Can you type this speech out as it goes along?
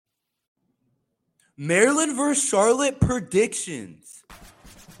Maryland versus Charlotte predictions.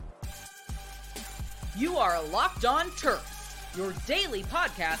 You are Locked On Terps, your daily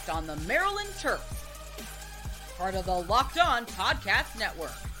podcast on the Maryland Terps. Part of the Locked On Podcast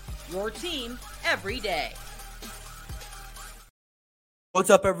Network, your team every day. What's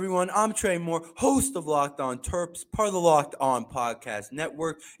up, everyone? I'm Trey Moore, host of Locked On Terps, part of the Locked On Podcast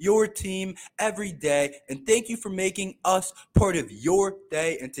Network, your team every day. And thank you for making us part of your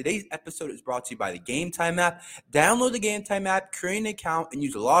day. And today's episode is brought to you by the Game Time app. Download the Game Time app, create an account, and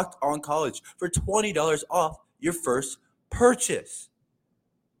use Locked On College for $20 off your first purchase.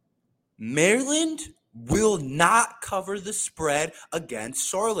 Maryland will not cover the spread against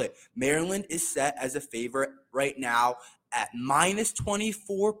Charlotte. Maryland is set as a favorite right now at minus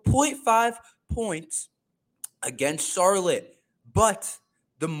 24.5 points against Charlotte. But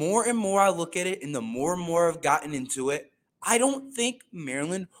the more and more I look at it and the more and more I've gotten into it, I don't think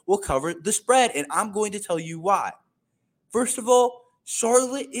Maryland will cover the spread, and I'm going to tell you why. First of all,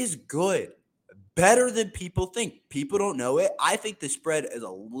 Charlotte is good. Better than people think. People don't know it. I think the spread is a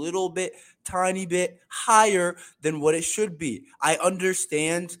little bit, tiny bit higher than what it should be. I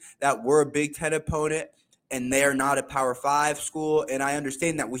understand that we're a Big Ten opponent and they're not a Power 5 school, and I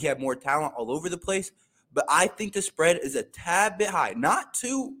understand that we have more talent all over the place, but I think the spread is a tad bit high. Not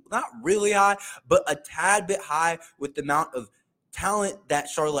really high, but a tad bit high with the amount of talent that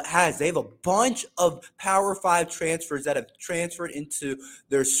Charlotte has. They have a bunch of Power 5 transfers that have transferred into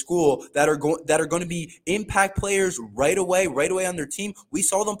their school that are going to be impact players right away on their team. We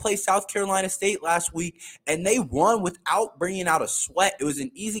saw them play South Carolina State last week, and they won without bringing out a sweat. It was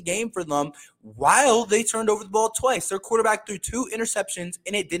an easy game for them while they turned over the ball twice. Their quarterback threw 2 interceptions,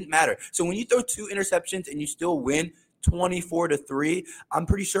 and it didn't matter. So when you throw 2 interceptions and you still win 24-3, I'm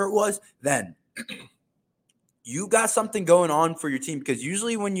pretty sure it was, then you got something going on for your team, because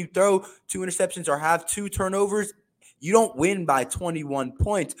usually when you throw 2 interceptions or have 2 turnovers, you don't win by 21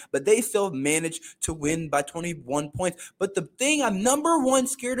 points, but they still managed to win by 21 points. But the thing I'm number one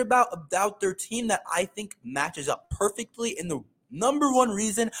scared about their team that I think matches up perfectly, and the number one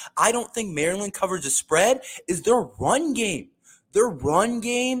reason I don't think Maryland covers the spread, is their run game. Their run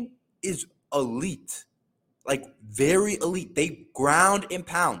game is elite. Like, very elite. They ground and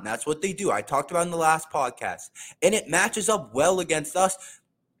pound. That's what they do. I talked about in the last podcast. And it matches up well against us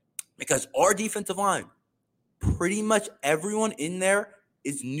because our defensive line, pretty much everyone in there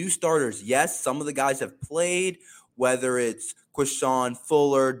is new starters. Yes, some of the guys have played, whether it's Quishon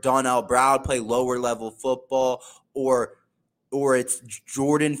Fuller, Donnell Browd play lower level football, or it's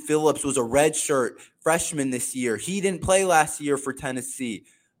Jordan Phillips was a redshirt freshman this year. He didn't play last year for Tennessee.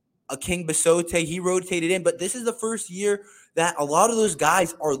 King Basote, he rotated in, but this is the first year that a lot of those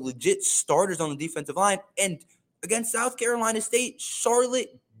guys are legit starters on the defensive line. And against South Carolina State,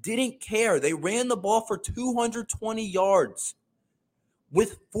 Charlotte didn't care. They ran the ball for 220 yards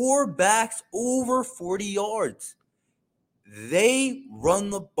with 4 backs over 40 yards. They run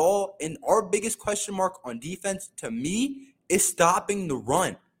the ball, and our biggest question mark on defense, to me, is stopping the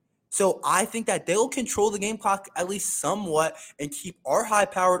run. So I think that they'll control the game clock at least somewhat and keep our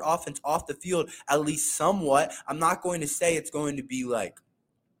high-powered offense off the field at least somewhat. I'm not going to say it's going to be like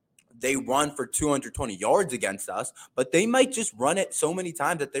they run for 220 yards against us, but they might just run it so many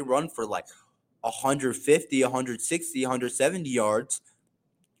times that they run for like 150, 160, 170 yards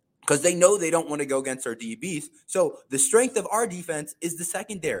because they know they don't want to go against our DBs. So the strength of our defense is the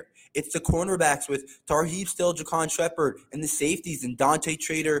secondary. It's the cornerbacks with Tarheeb Still, Jacon Shepard, and the safeties and Dante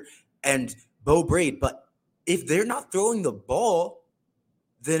Trader and Bo Braid. But if they're not throwing the ball,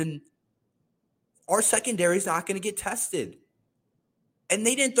 then our secondary is not going to get tested. And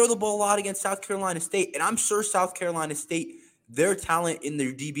they didn't throw the ball a lot against South Carolina State. And I'm sure South Carolina State, their talent in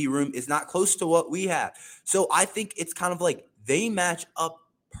their DB room is not close to what we have. So I think it's kind of like they match up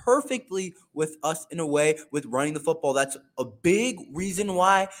perfectly with us in a way with running the football. That's a big reason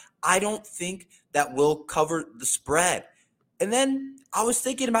why I don't think that we'll cover the spread. And then I was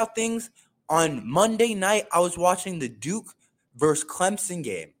thinking about things on Monday night. I was watching the Duke versus Clemson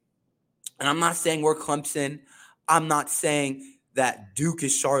game. And I'm not saying we're Clemson. I'm not saying that Duke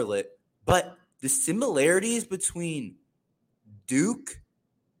is Charlotte. But the similarities between Duke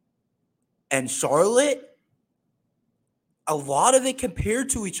and Charlotte, a lot of it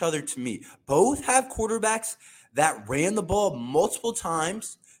compared to each other to me. Both have quarterbacks that ran the ball multiple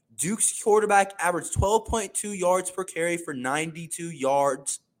times. Duke's quarterback averaged 12.2 yards per carry for 92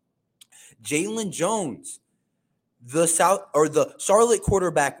 yards. Jalen Jones, the Charlotte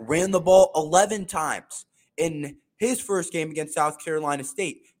quarterback, ran the ball 11 times in his first game against South Carolina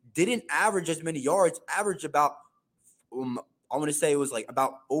State. Didn't average as many yards, averaged about I want to say it was like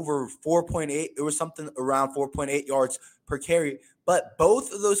about over 4.8. It was something around 4.8 yards per carry. But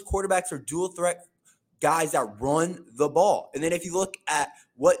both of those quarterbacks are dual threat guys that run the ball. And then if you look at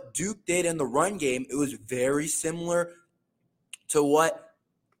what Duke did in the run game, it was very similar to what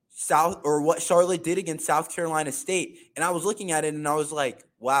Charlotte did against South Carolina State. And I was looking at it and I was like,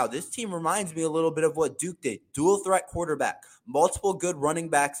 wow, this team reminds me a little bit of what Duke did. Dual threat quarterback, multiple good running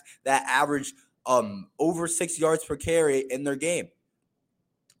backs that average over 6 yards per carry in their game.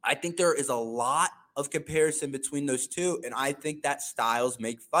 I think there is a lot of comparison between those two, and I think that styles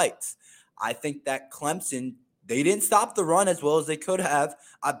make fights. I think that Clemson, they didn't stop the run as well as they could have.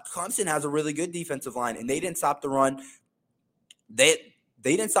 Clemson has a really good defensive line, and they didn't stop the run. They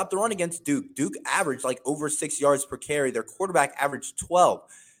didn't stop the run against Duke. Duke averaged like over 6 yards per carry. Their quarterback averaged 12.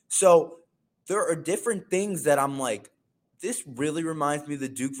 So there are different things that I'm like, this really reminds me of the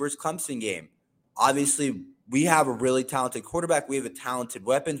Duke versus Clemson game. Obviously, we have a really talented quarterback. We have a talented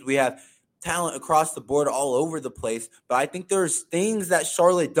weapons. We have talent across the board all over the place. But I think there's things that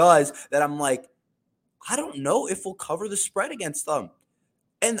Charlotte does that I'm like, I don't know if we'll cover the spread against them.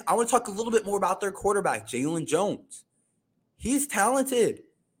 And I want to talk a little bit more about their quarterback, Jalen Jones. He's talented.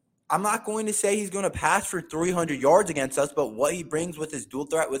 I'm not going to say he's going to pass for 300 yards against us, but what he brings with his dual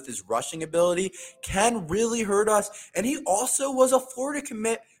threat, with his rushing ability, can really hurt us. And he also was a Florida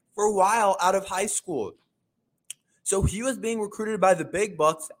commit for a while out of high school. So he was being recruited by the big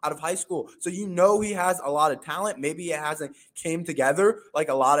bucks out of high school. So you know he has a lot of talent. Maybe it hasn't came together like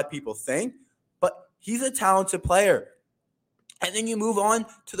a lot of people think, but he's a talented player. And then you move on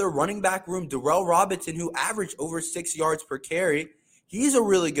to the running back room, Darrell Robinson, who averaged over 6 yards per carry. He's a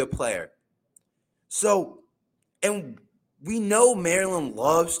really good player. So, and we know Maryland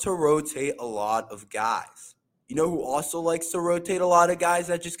loves to rotate a lot of guys. You know who also likes to rotate a lot of guys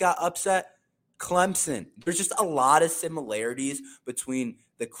that just got upset? Clemson. There's just a lot of similarities between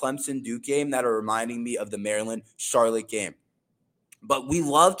the Clemson-Duke game that are reminding me of the Maryland-Charlotte game. But we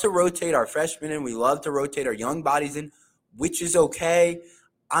love to rotate our freshmen in. We love to rotate our young bodies in, which is okay.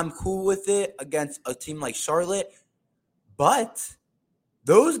 I'm cool with it against a team like Charlotte. But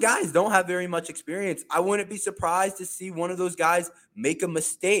those guys don't have very much experience. I wouldn't be surprised to see one of those guys make a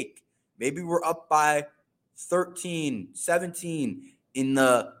mistake. Maybe we're up by 13, 17 in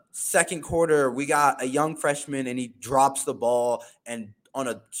the second quarter. We got a young freshman and he drops the ball and on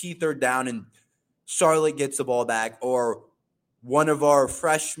a key third down and Charlotte gets the ball back, or one of our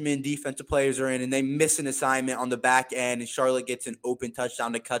freshman defensive players are in and they miss an assignment on the back end and Charlotte gets an open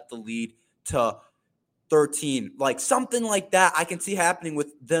touchdown to cut the lead to 13. Like something like that I can see happening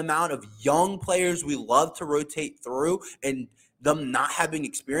with the amount of young players we love to rotate through and them not having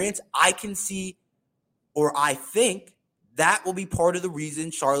experience. I can see, or I think, that will be part of the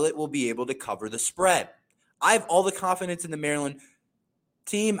reason Charlotte will be able to cover the spread. I have all the confidence in the Maryland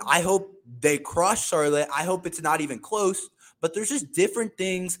team. I hope they crush Charlotte. I hope it's not even close. But there's just different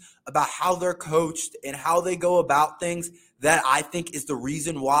things about how they're coached and how they go about things that I think is the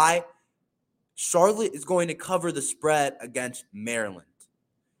reason why Charlotte is going to cover the spread against Maryland.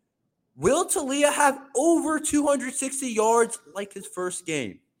 Will Talia have over 260 yards like his first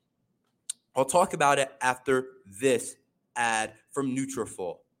game? I'll talk about it after this ad from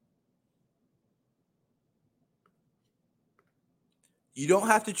Nutrafol. You don't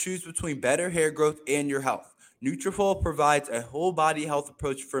have to choose between better hair growth and your health. Nutrafol provides a whole body health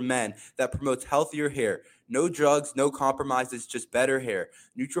approach for men that promotes healthier hair. No drugs, no compromises, just better hair.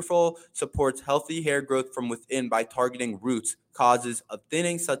 Nutrafol supports healthy hair growth from within by targeting roots causes of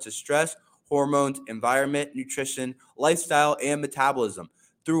thinning such as stress, hormones, environment, nutrition, lifestyle, and metabolism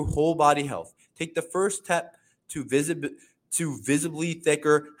through whole body health. Take the first step to visibly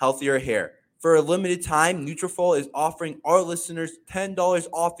thicker, healthier hair. For a limited time, Nutrafol is offering our listeners $10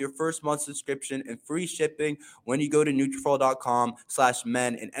 off your first month subscription and free shipping when you go to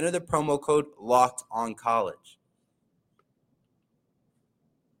Nutrafol.com/men and enter the promo code LOCKEDONCollege.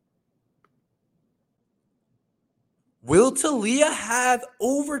 Will Talia have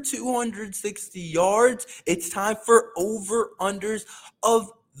over 260 yards? It's time for over-unders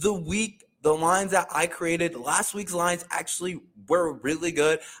of the week. The lines that I created, last week's lines actually were really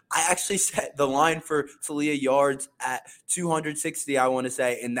good. I actually set the line for Talia yards at 260, I want to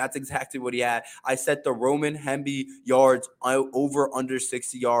say, and that's exactly what he had. I set the Roman Hemby yards over under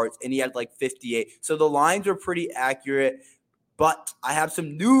 60 yards, and he had like 58. So the lines are pretty accurate, but I have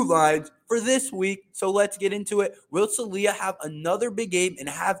some new lines for this week, so let's get into it. Will Talia have another big game and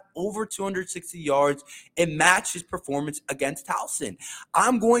have over 260 yards and match his performance against Towson?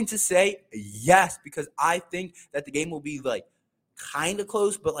 I'm going to say yes, because I think that the game will be like kind of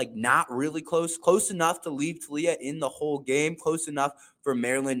close, but like not really close. Close enough to leave Talia in the whole game. Close enough for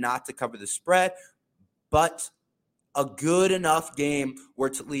Maryland not to cover the spread. But a good enough game where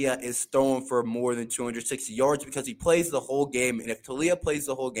Talia is throwing for more than 260 yards because he plays the whole game. And if Talia plays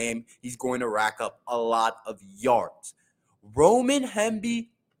the whole game, he's going to rack up a lot of yards. Roman Hemby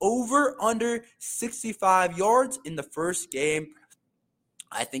over under 65 yards in the first game.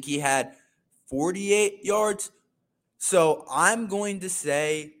 I think he had 48 yards. So I'm going to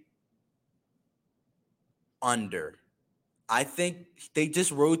say under. I think they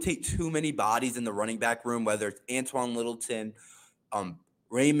just rotate too many bodies in the running back room, whether it's Antoine Littleton,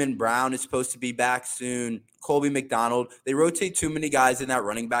 Raymond Brown is supposed to be back soon, Colby McDonald. They rotate too many guys in that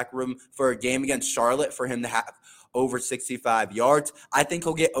running back room for a game against Charlotte for him to have over 65 yards. I think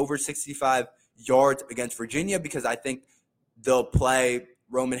he'll get over 65 yards against Virginia because I think they'll play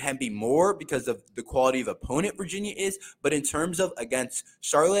Roman Hemby more because of the quality of opponent Virginia is. But in terms of against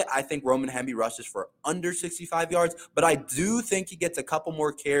Charlotte, I think Roman Hemby rushes for under 65 yards. But I do think he gets a couple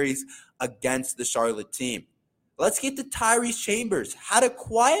more carries against the Charlotte team. Let's get to Tyrese Chambers. Had a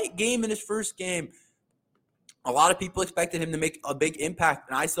quiet game in his first game. A lot of people expected him to make a big impact,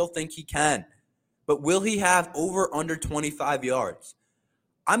 and I still think he can. But will he have over under 25 yards?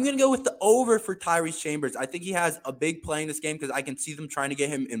 I'm going to go with the over for Tyrese Chambers. I think he has a big play in this game because I can see them trying to get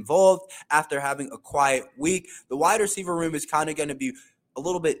him involved after having a quiet week. The wide receiver room is kind of going to be a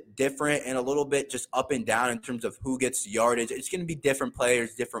little bit different and a little bit just up and down in terms of who gets yardage. It's going to be different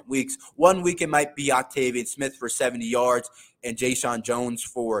players, different weeks. One week it might be Octavian Smith for 70 yards and Jayshon Jones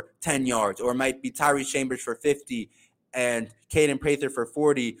for 10 yards. Or it might be Tyrese Chambers for 50 and Caden Prather for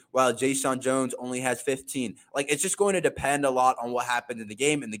 40, while Jayshon Jones only has 15. Like, it's just going to depend a lot on what happened in the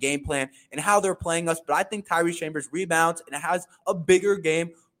game and the game plan and how they're playing us. But I think Tyrese Chambers rebounds and has a bigger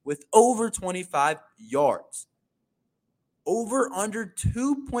game with over 25 yards. Over under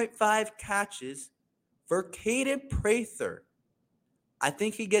 2.5 catches for Caden Prather. I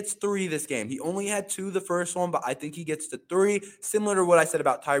think he gets 3 this game. He only had 2 the first one, but I think he gets to 3. Similar to what I said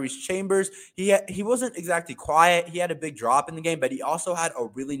about Tyrese Chambers. He wasn't exactly quiet. He had a big drop in the game, but he also had a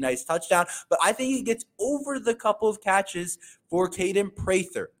really nice touchdown. But I think he gets over the couple of catches for Caden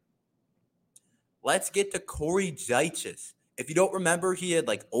Prather. Let's get to Corey Dyches. If you don't remember, he had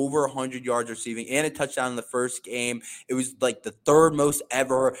like over 100 yards receiving and a touchdown in the first game. It was like the third most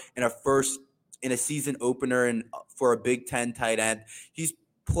ever in a season opener and for a Big Ten tight end. He's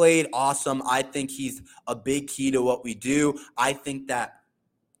played awesome. I think he's a big key to what we do. I think that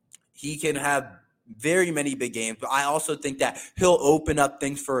he can have very many big games, but I also think that he'll open up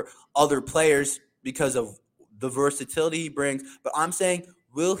things for other players because of the versatility he brings. But I'm saying,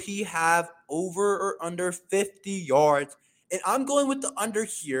 will he have over or under 50 yards? And I'm going with the under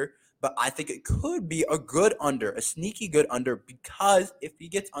here, but I think it could be a good under, a sneaky good under, because if he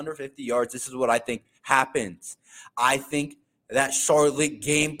gets under 50 yards, this is what I think happens. I think that Charlotte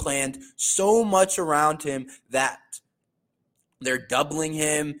game planned so much around him that they're doubling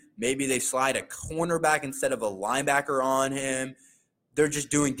him. Maybe they slide a cornerback instead of a linebacker on him. They're just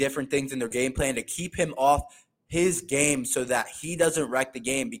doing different things in their game plan to keep him off his game so that he doesn't wreck the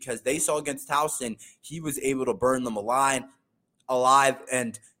game, because they saw against Towson, he was able to burn them alive.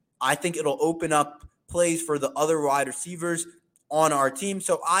 And I think it'll open up plays for the other wide receivers on our team.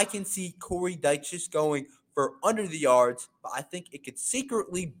 So I can see Corey Dyches going for under the yards, but I think it could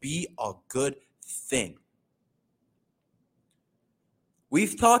secretly be a good thing.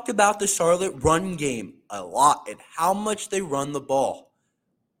 We've talked about the Charlotte run game a lot and how much they run the ball.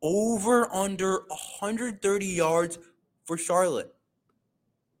 Over under 130 yards for Charlotte.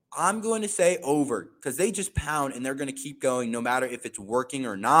 I'm going to say over because they just pound and they're going to keep going no matter if it's working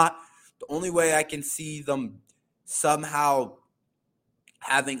or not. The only way I can see them somehow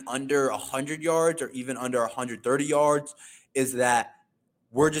having under 100 yards or even under 130 yards is that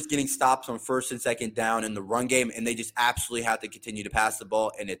we're just getting stops on first and second down in the run game, and they just absolutely have to continue to pass the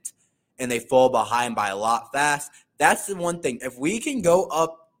ball, and they fall behind by a lot fast. That's the one thing. If we can go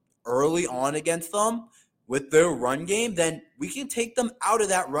up early on against them with their run game, then we can take them out of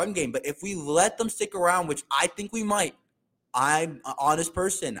that run game. But if we let them stick around, which I think we might, I'm an honest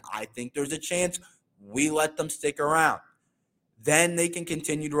person, I think there's a chance we let them stick around. Then they can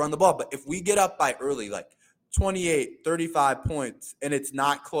continue to run the ball. But if we get up by early, like 28, 35 points, and it's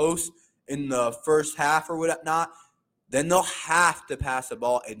not close in the first half or whatnot, then they'll have to pass the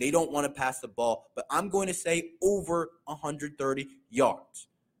ball, and they don't want to pass the ball. But I'm going to say over 130 yards.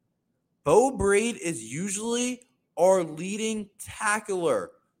 Bo Braid is usually our leading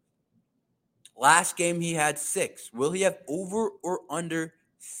tackler. Last game he had 6. Will he have over or under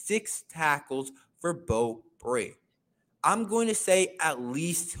 6 tackles for Bo Braid? I'm going to say at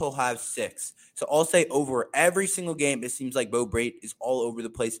least he'll have 6. So I'll say over every single game. It seems like Bo Brate is all over the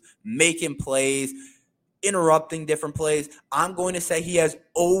place, making plays, interrupting different plays. I'm going to say he has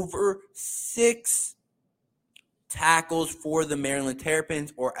over 6 tackles for the Maryland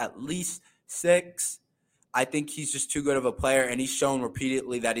Terrapins, or at least 6. I think he's just too good of a player, and he's shown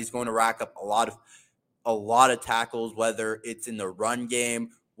repeatedly that he's going to rack up a lot of tackles, whether it's in the run game,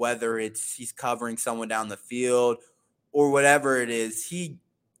 whether it's he's covering someone down the field, or whatever it is. He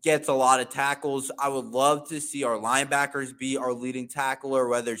gets a lot of tackles. I would love to see our linebackers be our leading tackler,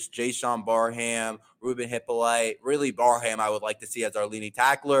 whether it's Jayshon Barham, Ruben Hippolyte. Really, Barham I would like to see as our leading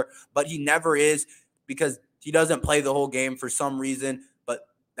tackler, but he never is because he doesn't play the whole game for some reason. But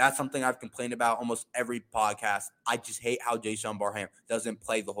that's something I've complained about almost every podcast. I just hate how Jayshon Barham doesn't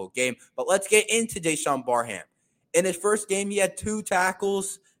play the whole game. But let's get into Jayshon Barham. In his first game, he had 2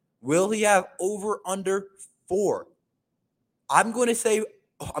 tackles. Will he have over under 4? I'm going to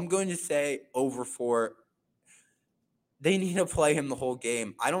say over 4. They need to play him the whole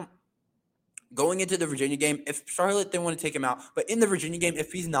game. Going into the Virginia game, if Charlotte didn't want to take him out, but in the Virginia game,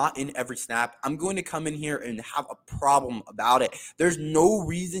 if he's not in every snap, I'm going to come in here and have a problem about it. There's no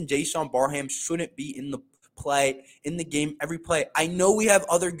reason Jayshon Barham shouldn't be in the game every play. I know we have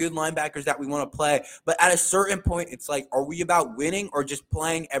other good linebackers that we want to play, but at a certain point, it's like, are we about winning or just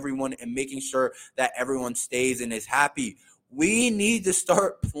playing everyone and making sure that everyone stays and is happy? We need to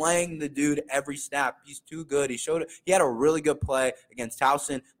start playing the dude every snap. He's too good. He had a really good play against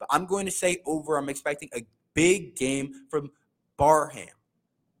Towson, but I'm going to say over. I'm expecting a big game from Barham.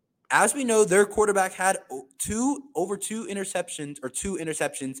 As we know, their quarterback had two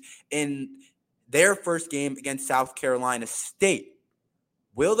interceptions in their first game against South Carolina State.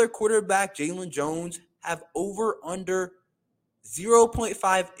 Will their quarterback, Jalen Jones, have under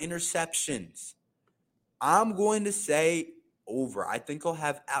 0.5 interceptions? I'm going to say over. I think he'll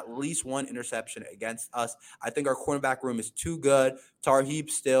have at least 1 interception against us. I think our cornerback room is too good. Tarheeb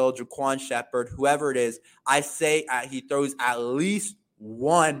Still, Jaquan Shepard, whoever it is, I say he throws at least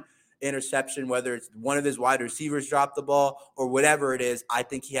 1 interception, whether it's one of his wide receivers drop the ball or whatever it is. I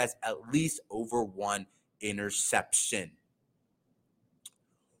think he has at least over 1 interception.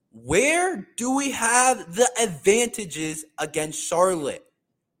 Where do we have the advantages against Charlotte?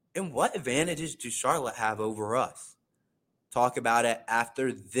 And what advantages do Charlotte have over us? Talk about it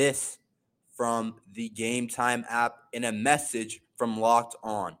after this from the Game Time app in a message from Locked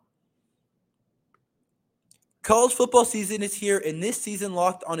On. College football season is here, and this season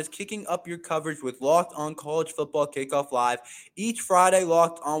Locked On is kicking up your coverage with Locked On College Football Kickoff Live. Each Friday,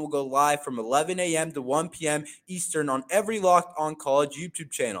 Locked On will go live from 11 a.m. to 1 p.m. Eastern on every Locked On College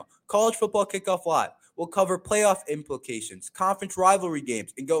YouTube channel. College Football Kickoff Live. We'll cover playoff implications, conference rivalry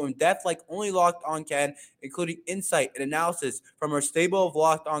games, and go in depth like only Locked On can, including insight and analysis from our stable of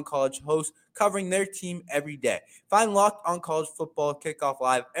Locked On College hosts covering their team every day. Find Locked On College Football Kickoff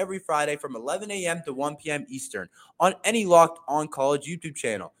Live every Friday from 11 a.m. to 1 p.m. Eastern on any Locked On College YouTube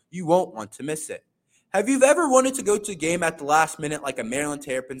channel. You won't want to miss it. Have you ever wanted to go to a game at the last minute like a Maryland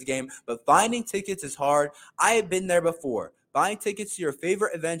Terrapins game, but finding tickets is hard? I have been there before. Buying tickets to your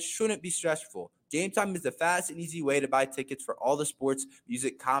favorite events shouldn't be stressful. Game Time is the fast and easy way to buy tickets for all the sports,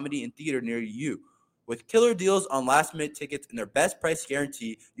 music, comedy, and theater near you. With killer deals on last-minute tickets and their best price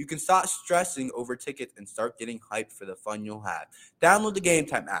guarantee, you can stop stressing over tickets and start getting hyped for the fun you'll have. Download the Game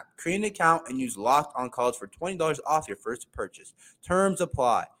Time app, create an account, and use Locked On College for $20 off your first purchase. Terms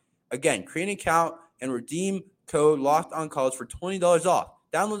apply. Again, create an account and redeem code Locked On College for $20 off.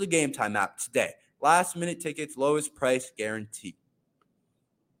 Download the Game Time app today. Last-minute tickets, lowest price guarantee.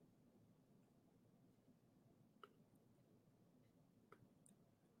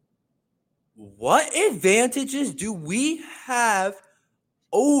 What advantages do we have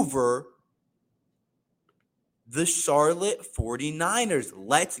over the Charlotte 49ers?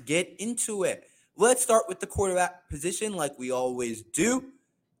 Let's get into it. Let's start with the quarterback position like we always do.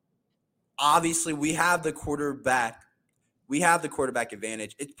 Obviously, we have the quarterback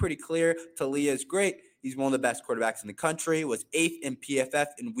advantage. It's pretty clear. Talia is great. He's one of the best quarterbacks in the country, was 8th in PFF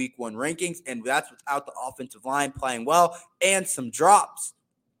in week 1 rankings, and that's without the offensive line playing well and some drops.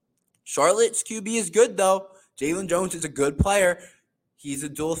 Charlotte's QB is good, though. Jalen Jones is a good player. He's a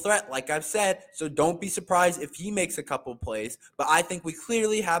dual threat, like I've said, so don't be surprised if he makes a couple plays. But I think we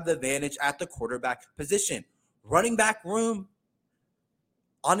clearly have the advantage at the quarterback position. Running back room,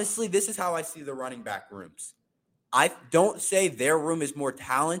 honestly, this is how I see the running back rooms. I don't say their room is more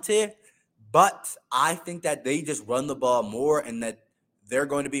talented, but I think that they just run the ball more and that they're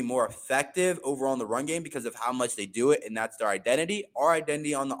going to be more effective overall in the run game because of how much they do it, and that's their identity. Our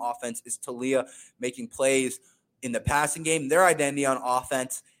identity on the offense is Talia making plays in the passing game. Their identity on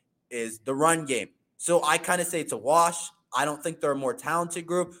offense is the run game. So I kind of say it's a wash. I don't think they're a more talented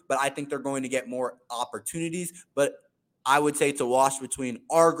group, but I think they're going to get more opportunities. But I would say it's a wash between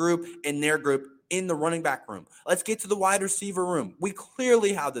our group and their group in the running back room. Let's get to the wide receiver room. We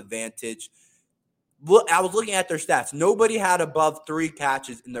clearly have the advantage. Look, I was looking at their stats. Nobody had above 3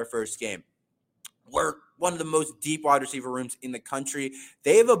 catches in their first game. We're one of the most deep wide receiver rooms in the country.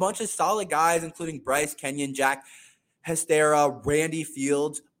 They have a bunch of solid guys, including Bryce Kenyon, Jack Hestera, Randy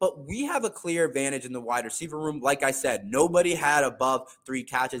Fields, but we have a clear advantage in the wide receiver room. Like I said, nobody had above 3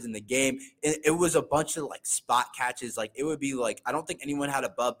 catches in the game. It was a bunch of like spot catches. Like it would be like, I don't think anyone had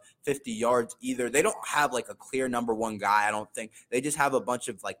above 50 yards either. They don't have like a clear number one guy. I don't think they just have a bunch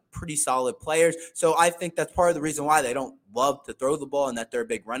of like pretty solid players. So I think that's part of the reason why they don't love to throw the ball and that they're a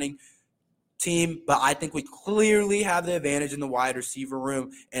big running team. But I think we clearly have the advantage in the wide receiver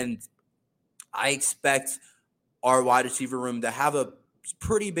room. And I expect our wide receiver room to have a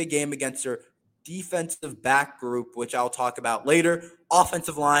pretty big game against their defensive back group, which I'll talk about later.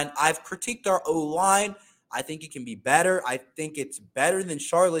 Offensive line, I've critiqued our O-line. I think it can be better. I think it's better than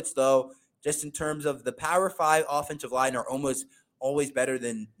Charlotte's, though, just in terms of the Power 5 offensive line are almost always better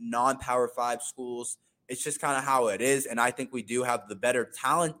than non-Power 5 schools. It's just kind of how it is, and I think we do have the better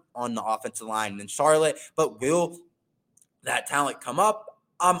talent on the offensive line than Charlotte, but will that talent come up?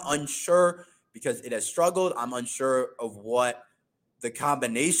 I'm unsure because it has struggled. I'm unsure of what the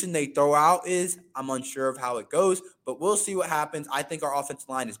combination they throw out is. I'm unsure of how it goes, but we'll see what happens. I think our offensive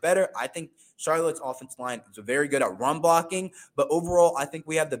line is better. I think Charlotte's offensive line is very good at run blocking, but overall, I think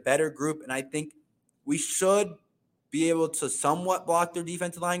we have the better group, and I think we should be able to somewhat block their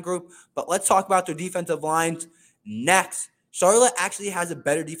defensive line group. But let's talk about their defensive lines next. Charlotte actually has a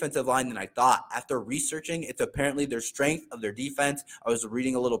better defensive line than I thought. After researching, it's apparently their strength of their defense. I was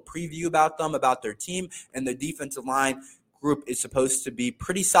reading a little preview about them, about their team, and the defensive line group is supposed to be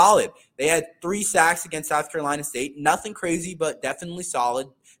pretty solid. They had 3 sacks against South Carolina State. Nothing crazy, but definitely solid.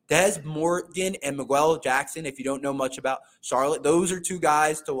 Des Morgan and Miguel Jackson, if you don't know much about Charlotte, those are 2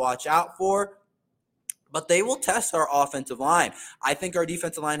 guys to watch out for. But they will test our offensive line. I think our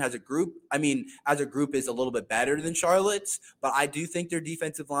defensive line as a group is a little bit better than Charlotte's, but I do think their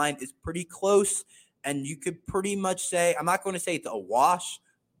defensive line is pretty close, and you could pretty much say, I'm not going to say it's a wash,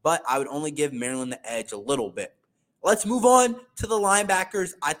 but I would only give Maryland the edge a little bit. Let's move on to the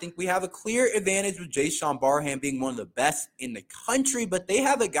linebackers. I think we have a clear advantage with Jayshawn Barham being one of the best in the country, but they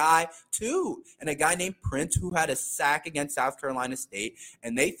have a guy too, and a guy named Prince who had a sack against South Carolina State,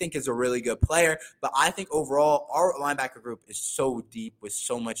 and they think is a really good player. But I think overall our linebacker group is so deep with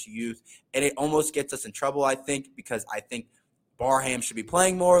so much youth, and it almost gets us in trouble, I think, because I think Barham should be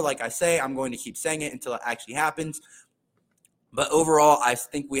playing more. Like I say, I'm going to keep saying it until it actually happens. But overall, I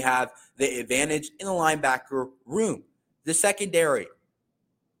think we have the advantage in the linebacker room. The secondary.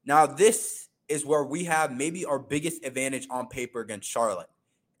 Now, this is where we have maybe our biggest advantage on paper against Charlotte.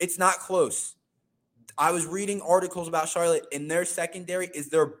 It's not close. I was reading articles about Charlotte, and their secondary is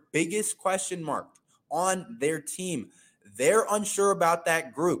their biggest question mark on their team. They're unsure about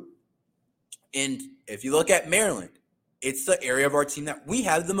that group. And if you look at Maryland, it's the area of our team that we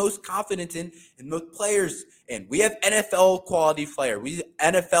have the most confidence in and most players in. We have NFL quality player. We have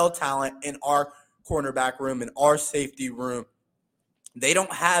NFL talent in our cornerback room, in our safety room. They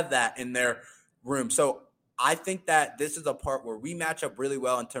don't have that in their room. So I think that this is a part where we match up really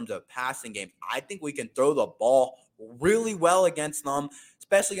well in terms of passing game. I think we can throw the ball really well against them,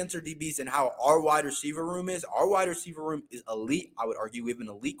 especially against their DBs, and how our wide receiver room is. Our wide receiver room is elite. I would argue we have an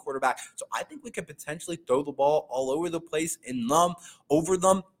elite quarterback. So I think we could potentially throw the ball all over the place in them, over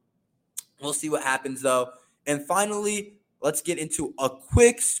them. We'll see what happens, though. And finally, let's get into a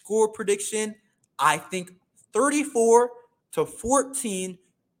quick score prediction. I think 34-14,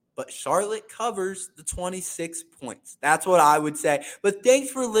 but Charlotte covers the 26 points. That's what I would say. But thanks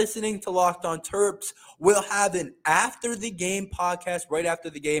for listening to Locked On Terps. We'll have an after the game podcast right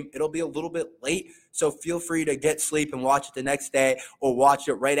after the game. It'll be a little bit late, so feel free to get sleep and watch it the next day or watch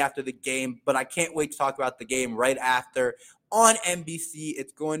it right after the game. But I can't wait to talk about the game right after on NBC.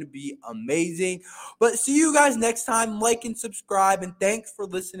 It's going to be amazing. But see you guys next time. Like and subscribe, and thanks for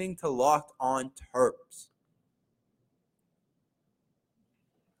listening to Locked On Terps.